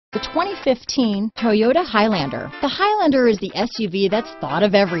The 2015 Toyota Highlander. The Highlander is the SUV that's thought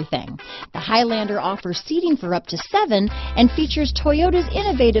of everything. The Highlander offers seating for up to 7 and features Toyota's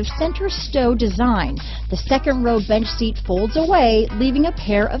innovative center stow design. The second row bench seat folds away, leaving a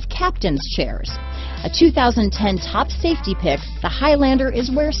pair of captain's chairs. A 2010 top safety pick, the Highlander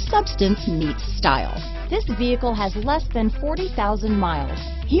is where substance meets style. This vehicle has less than 40,000 miles.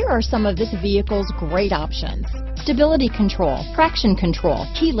 Here are some of this vehicle's great options: stability control, traction control,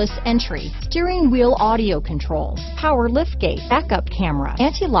 keyless entry, steering wheel audio controls, power liftgate, backup camera,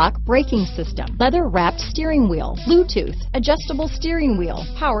 anti-lock braking system, leather-wrapped steering wheel, Bluetooth, adjustable steering wheel,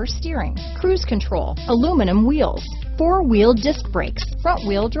 power steering, cruise control, aluminum wheels, 4-wheel disc brakes,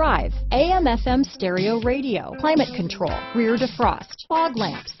 front-wheel drive, AM/FM stereo radio, climate control, rear defrost, fog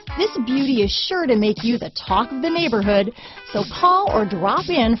lamps. This beauty is sure to make you the talk of the neighborhood, so call or drop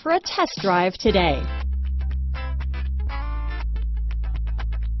in for a test drive today.